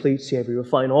is a complete Savior. We'll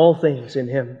find all things in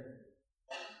Him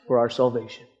for our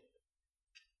salvation.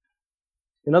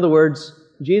 In other words,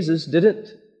 Jesus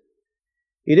didn't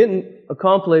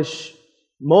accomplish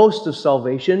most of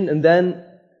salvation and then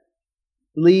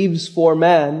leaves for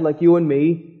man, like you and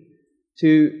me,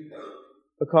 to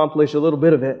accomplish a little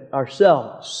bit of it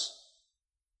ourselves.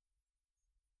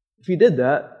 If He did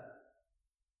that,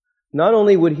 not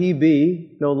only would He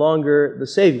be no longer the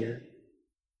Savior,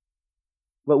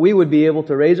 but we would be able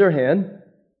to raise our hand,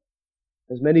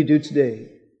 as many do today,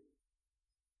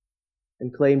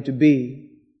 and claim to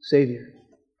be Savior.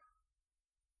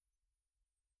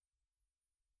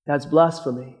 That's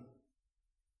blasphemy.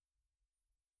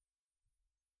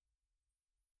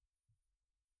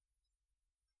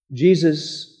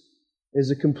 Jesus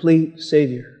is a complete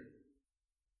Savior.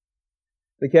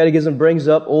 The Catechism brings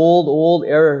up old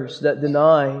errors that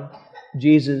deny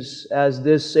Jesus as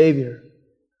this Savior,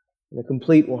 and a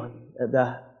complete one at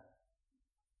that.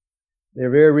 They're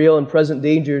very real and present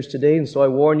dangers today, and so I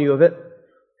warn you of it.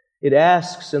 It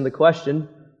asks in the question,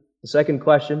 the second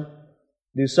question,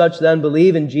 do such then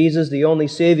believe in Jesus, the only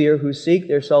Savior, who seek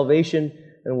their salvation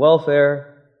and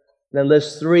welfare? Then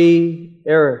lists three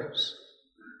errors: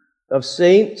 of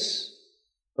saints,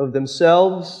 of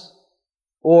themselves,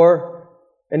 or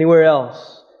anywhere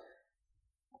else,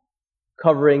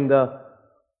 covering the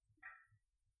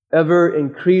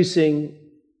ever-increasing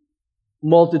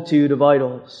multitude of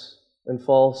idols and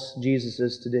false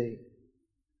Jesuses today.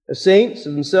 Of saints,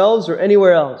 of themselves, or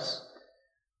anywhere else.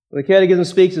 When the Catechism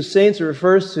speaks of saints, it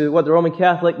refers to what the Roman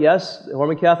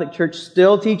Catholic Church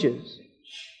still teaches.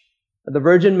 That the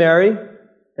Virgin Mary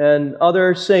and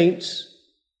other saints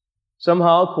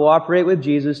somehow cooperate with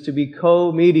Jesus to be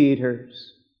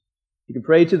co-mediators. You can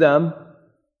pray to them,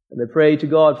 and they pray to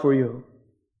God for you.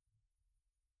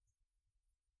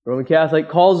 The Roman Catholic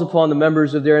calls upon the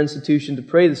members of their institution to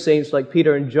pray to saints like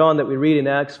Peter and John that we read in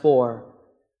Acts 4.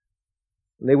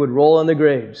 And they would roll on their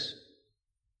graves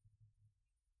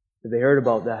if they heard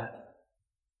about that.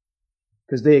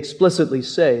 Because they explicitly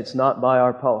say it's not by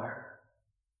our power,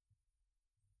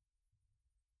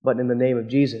 but in the name of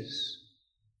Jesus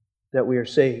that we are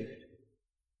saved.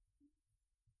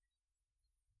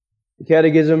 The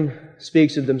Catechism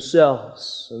speaks of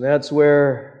themselves, and that's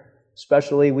where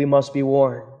especially we must be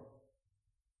warned.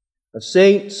 Of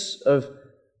saints, of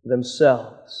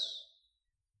themselves.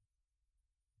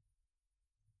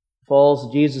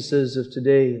 False Jesuses of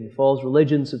today and false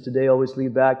religions of today always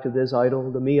lead back to this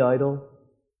idol, the me idol,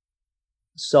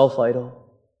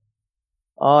 self-idol.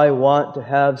 I want to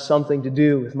have something to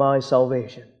do with my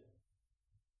salvation.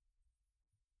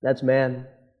 That's man.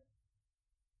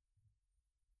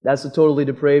 That's the totally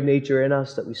depraved nature in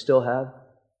us that we still have.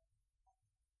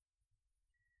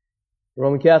 The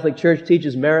Roman Catholic Church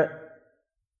teaches merit.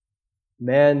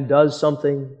 Man does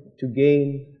something to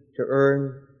gain, to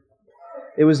earn.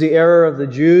 It was the error of the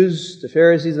Jews, the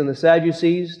Pharisees, and the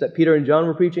Sadducees that Peter and John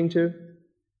were preaching to.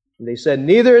 And they said,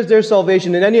 neither is there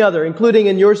salvation in any other, including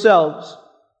in yourselves.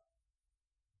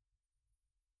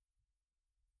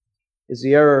 It's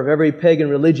the error of every pagan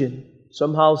religion.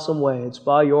 Somehow, some way, it's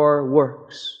by your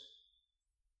works.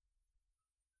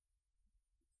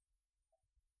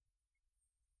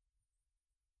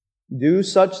 Do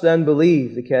such then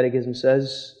believe, the Catechism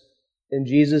says, in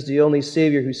Jesus, the only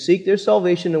Savior, who seek their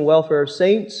salvation and welfare of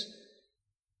saints,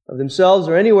 of themselves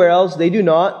or anywhere else? They do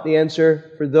not. The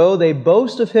answer, for though they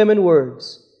boast of Him in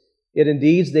words, yet in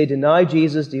deeds they deny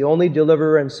Jesus, the only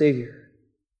deliverer and Savior.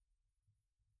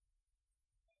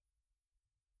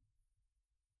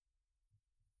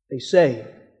 They say,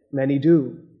 many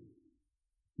do,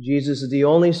 Jesus is the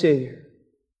only Savior.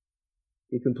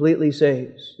 He completely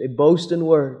saves. They boast in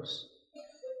words,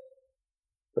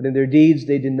 but in their deeds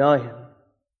they deny Him.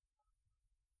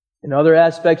 In other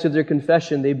aspects of their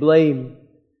confession, they blame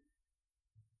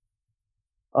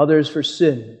others for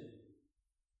sin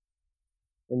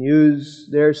and use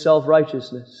their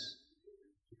self-righteousness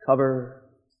to cover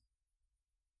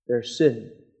their sin.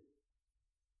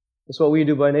 That's what we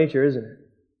do by nature, isn't it?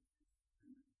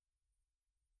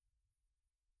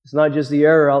 It's not just the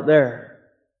error out there.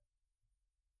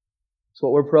 It's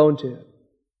what we're prone to.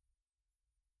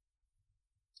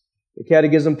 The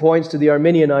Catechism points to the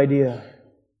Arminian idea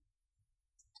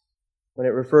when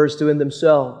it refers to in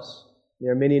themselves. The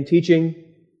Arminian teaching,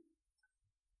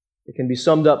 it can be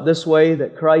summed up this way,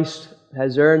 that Christ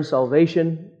has earned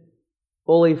salvation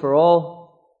fully for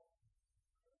all,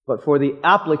 but for the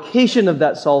application of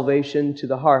that salvation to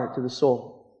the heart, to the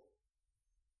soul,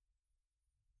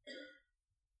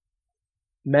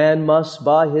 man must,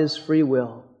 by his free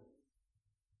will,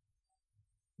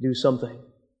 do something,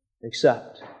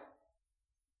 accept.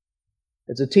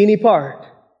 It's a teeny part,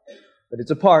 but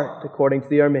it's a part, according to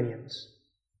the Arminians.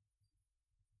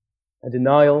 A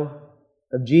denial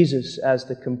of Jesus as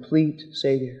the complete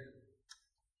Savior.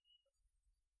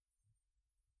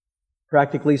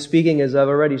 Practically speaking, as I've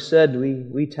already said,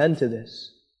 we tend to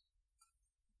this.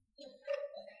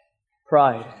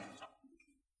 Pride.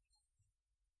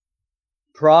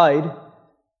 Pride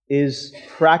is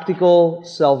practical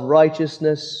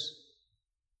self-righteousness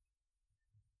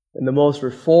in the most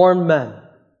reformed men.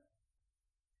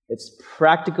 It's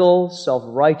practical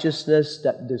self-righteousness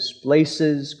that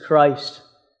displaces Christ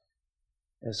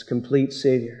as complete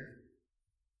Savior.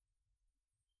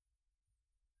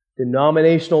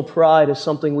 Denominational pride is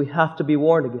something we have to be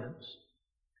warned against.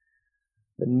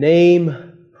 The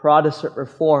name Protestant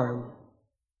Reform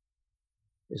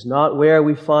is not where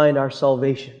we find our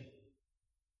salvation.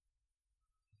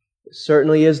 It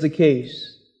certainly is the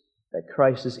case that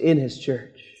Christ is in His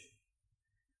church.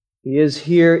 He is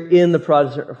here in the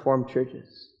Protestant Reformed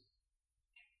churches.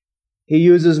 He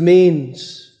uses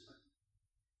means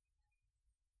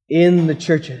in the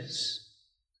churches.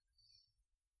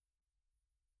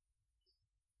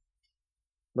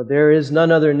 But there is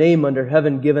none other name under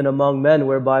heaven given among men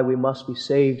whereby we must be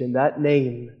saved, and that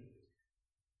name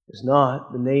is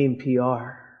not the name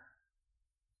PR.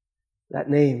 That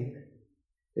name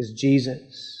is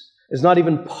Jesus. It's not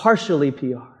even partially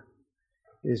PR.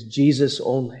 It is Jesus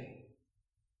only.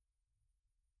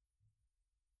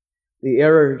 The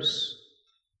errors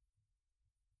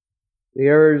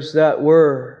that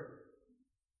were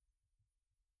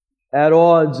at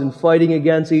odds and fighting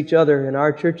against each other in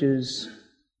our churches,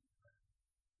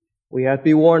 we have to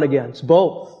be warned against.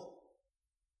 Both.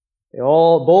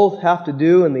 Both have to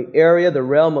do in the area, the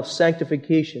realm of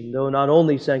sanctification, though not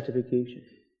only sanctification.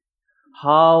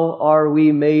 How are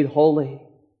we made holy?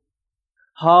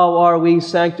 How are we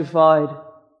sanctified?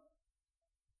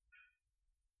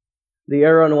 The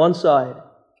error on one side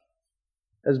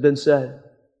has been said.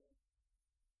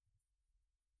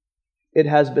 It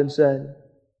has been said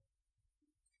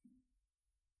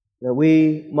that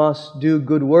we must do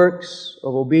good works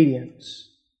of obedience.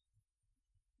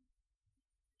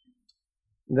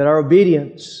 That our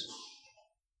obedience,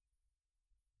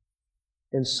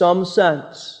 in some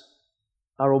sense,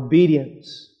 our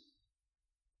obedience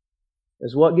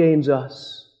is what gains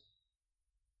us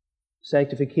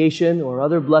sanctification or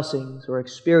other blessings or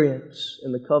experience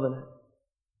in the covenant.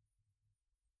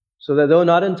 So that though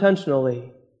not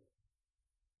intentionally,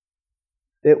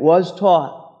 it was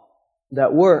taught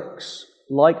that works,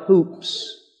 like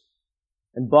hoops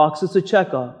and boxes to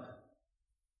check off,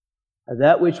 are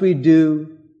that which we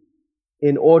do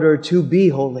in order to be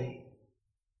holy.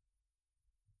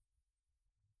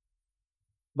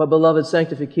 But beloved,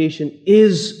 sanctification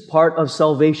is part of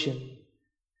salvation.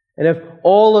 And if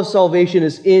all of salvation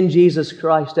is in Jesus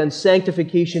Christ, then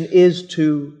sanctification is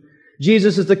too.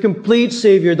 Jesus is the complete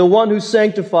Savior, the one who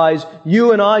sanctifies.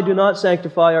 You and I do not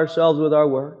sanctify ourselves with our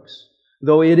works,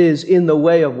 though it is in the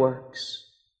way of works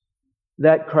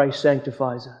that Christ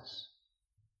sanctifies us.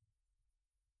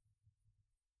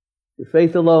 Through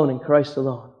faith alone in Christ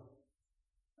alone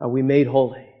are we made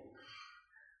holy.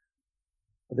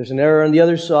 But there's an error on the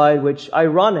other side which,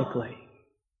 ironically,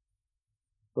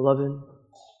 beloved,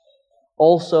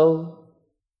 also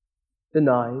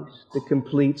denies the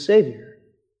complete Savior.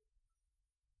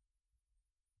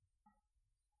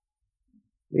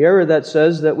 The error that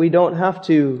says that we don't have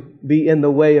to be in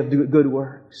the way of good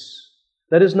works.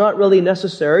 That is not really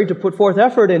necessary to put forth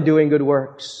effort in doing good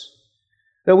works.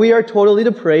 That we are totally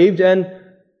depraved, and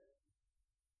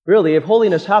really, if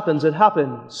holiness happens, it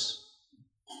happens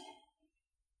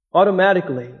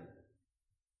automatically.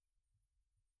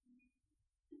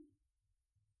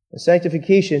 And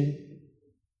sanctification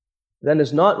then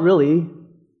is not really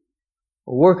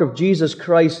a work of Jesus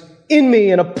Christ in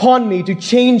me and upon me to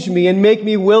change me and make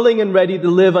me willing and ready to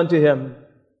live unto Him.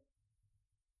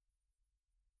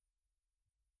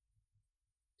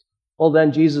 Well,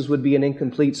 then Jesus would be an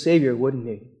incomplete Savior, wouldn't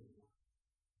He?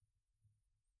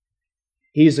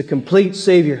 He's a complete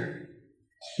Savior.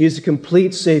 He's a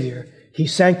complete Savior. He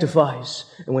sanctifies.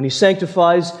 And when He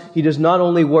sanctifies, He does not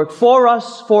only work for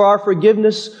us, for our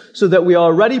forgiveness, so that we are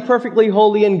already perfectly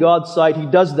holy in God's sight. He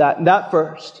does that, and that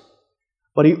first.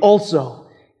 But He also,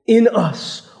 in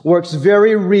us, works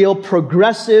very real,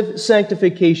 progressive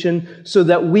sanctification, so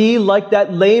that we, like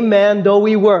that lame man though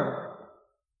we were,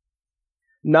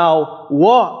 now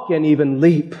walk and even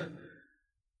leap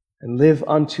and live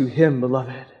unto Him,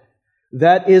 beloved.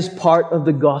 That is part of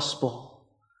the gospel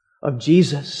of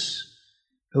Jesus,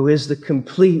 who is the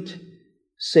complete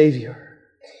Savior.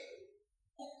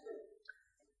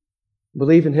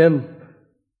 Believe in Him.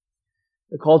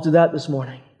 We're called to that this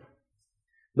morning.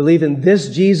 Believe in this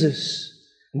Jesus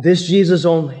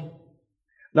only.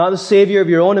 Not the Savior of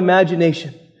your own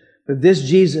imagination, but this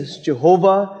Jesus,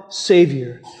 Jehovah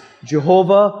Savior,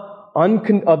 Jehovah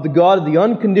of the God of the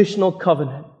unconditional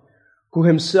covenant, who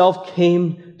Himself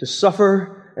came to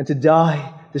suffer and to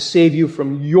die to save you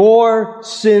from your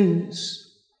sins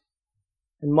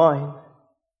and mine,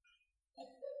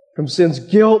 from sin's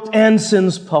guilt and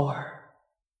sin's power,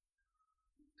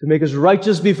 to make us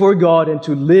righteous before God and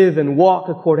to live and walk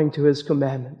according to His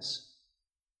commandments.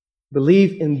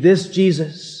 Believe in this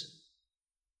Jesus.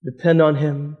 Depend on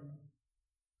Him.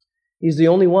 He's the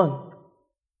only one.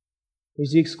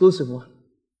 He's the exclusive one.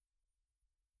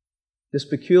 This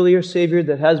peculiar Savior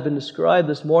that has been described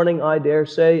this morning, I dare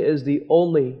say, is the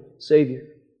only Savior.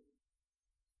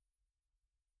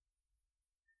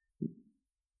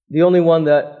 The only one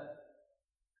that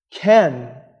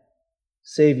can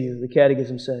save you, the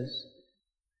Catechism says.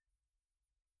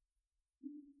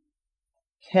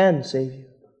 Can save you.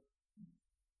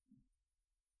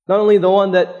 Not only the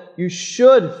one that you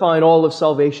should find all of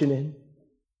salvation in,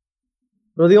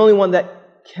 but the only one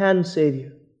that can save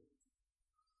you.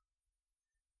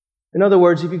 In other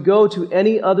words, if you go to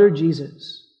any other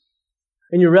Jesus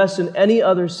and you rest in any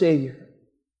other Savior,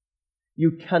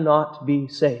 you cannot be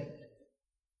saved.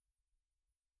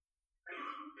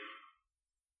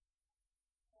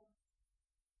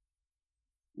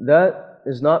 That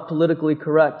is not politically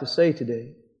correct to say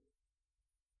today.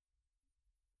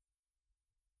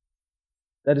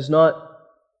 That is not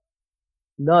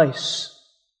nice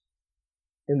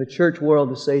in the church world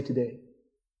to say today.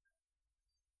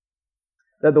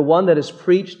 That the one that is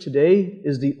preached today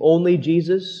is the only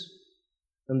Jesus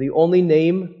and the only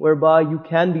name whereby you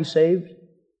can be saved.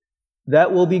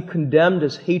 That will be condemned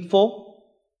as hateful,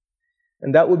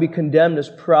 and that will be condemned as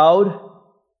proud.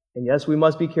 And yes, we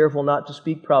must be careful not to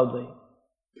speak proudly,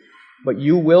 but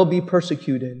you will be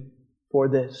persecuted for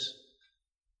this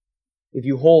if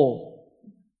you hold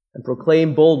and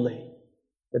proclaim boldly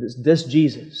that it's this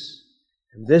Jesus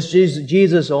and this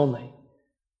Jesus only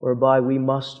whereby we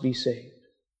must be saved.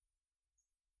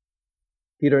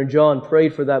 Peter and John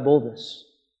prayed for that boldness.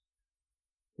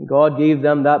 And God gave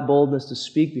them that boldness to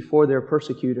speak before their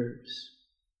persecutors.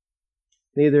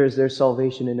 Neither is there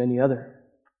salvation in any other.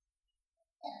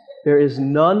 There is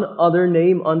none other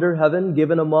name under heaven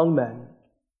given among men.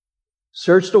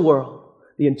 Search the world,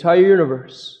 the entire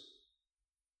universe.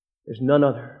 There's none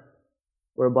other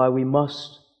whereby we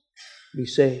must be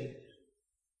saved.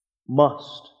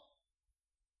 Must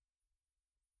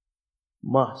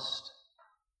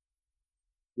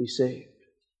be saved.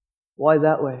 Why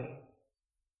that way?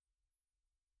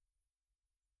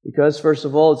 Because, first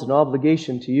of all, it's an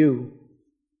obligation to you.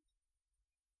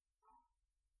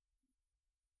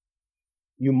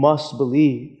 You must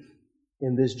believe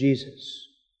in this Jesus.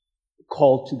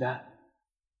 Called to that.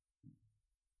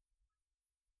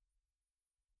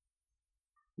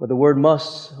 But the word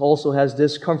must also has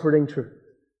this comforting truth.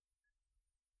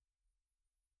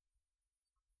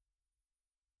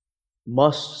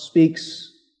 Must speaks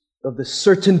of the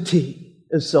certainty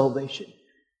of salvation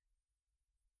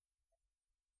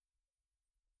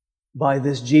by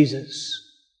this Jesus.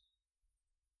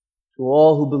 To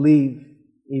all who believe,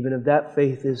 even if that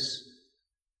faith is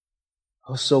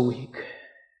so weak.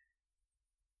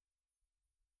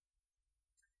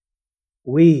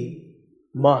 We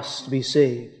must be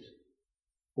saved.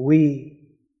 We,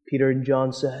 Peter and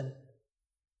John said,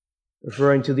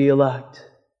 referring to the elect,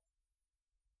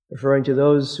 referring to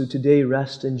those who today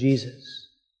rest in Jesus.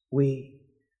 We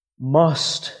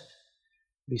must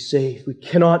be saved. We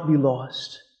cannot be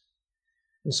lost.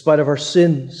 In spite of our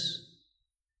sins,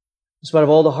 in spite of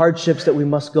all the hardships that we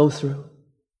must go through,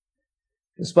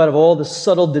 in spite of all the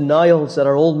subtle denials that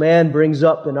our old man brings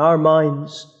up in our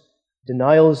minds,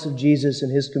 denials of Jesus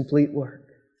and His complete work.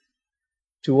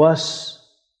 To us,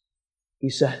 He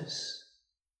says,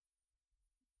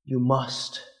 you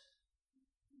must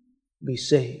be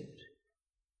saved.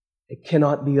 It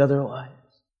cannot be otherwise.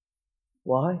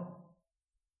 Why?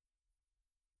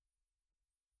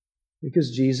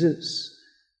 because Jesus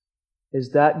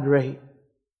is that great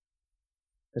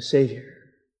a Savior.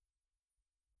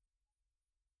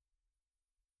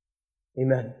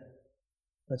 Amen.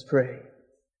 Let's pray.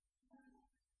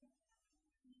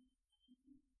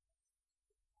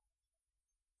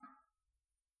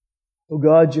 O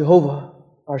God, Jehovah,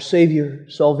 our Savior,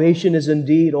 salvation is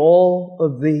indeed all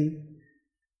of Thee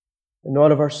and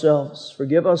not of ourselves.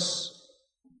 Forgive us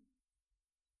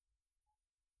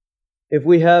if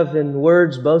we have in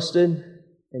words boasted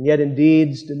and yet in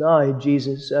deeds denied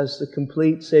Jesus as the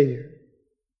complete Savior.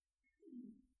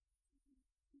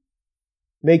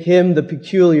 Make Him the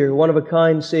peculiar,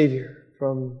 one-of-a-kind Savior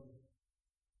from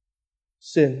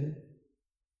sin,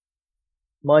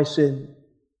 my sin,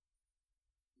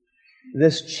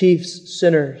 this chief's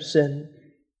sinner sin.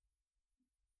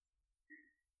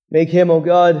 Make Him, O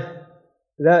God,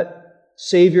 that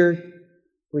Savior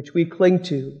which we cling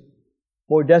to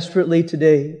more desperately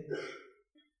today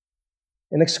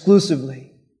and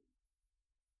exclusively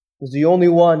is the only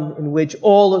one in which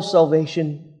all of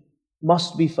salvation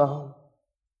must be found.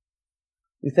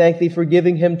 We thank Thee for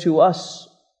giving Him to us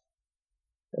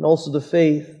and also the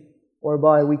faith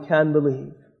whereby we can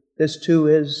believe. This too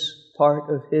is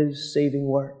part of His saving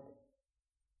work.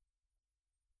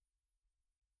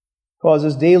 Cause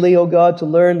us daily, O God, to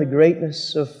learn the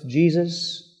greatness of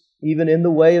Jesus, even in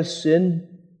the way of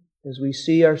sin, as we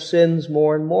see our sins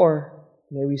more and more.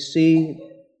 May we see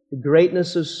the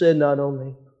greatness of sin, not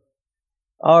only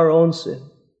our own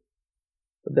sin,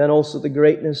 but then also the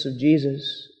greatness of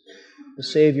Jesus, the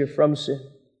Savior from sin.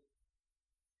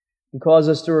 And cause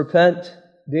us to repent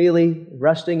daily,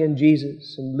 resting in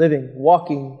Jesus and living,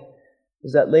 walking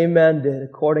as that lame man did,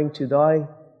 according to Thy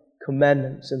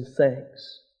commandments and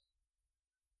thanks.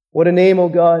 What a name, O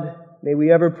God! May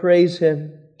we ever praise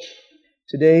Him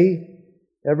today,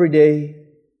 every day,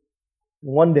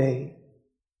 one day,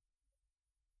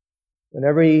 when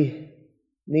every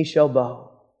knee shall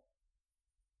bow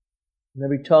and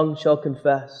every tongue shall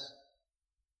confess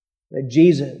that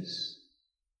Jesus,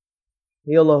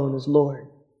 He alone is Lord,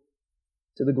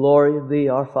 to the glory of Thee,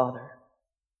 our Father.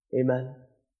 Amen.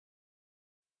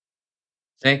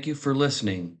 Thank you for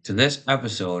listening to this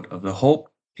episode of the Hope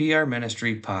PR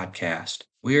Ministry podcast.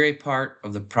 We are a part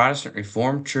of the Protestant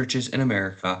Reformed Churches in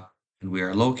America, and we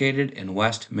are located in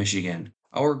West Michigan.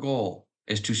 Our goal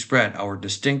is to spread our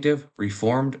distinctive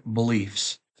Reformed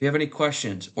beliefs. If you have any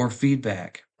questions or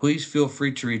feedback, please feel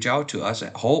free to reach out to us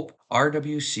at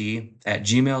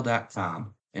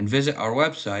hoperwc@gmail.com and visit our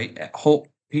website at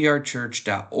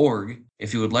hopeprchurch.org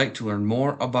if you would like to learn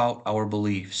more about our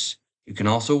beliefs. You can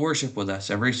also worship with us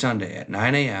every Sunday at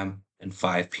 9 a.m. and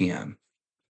 5 p.m.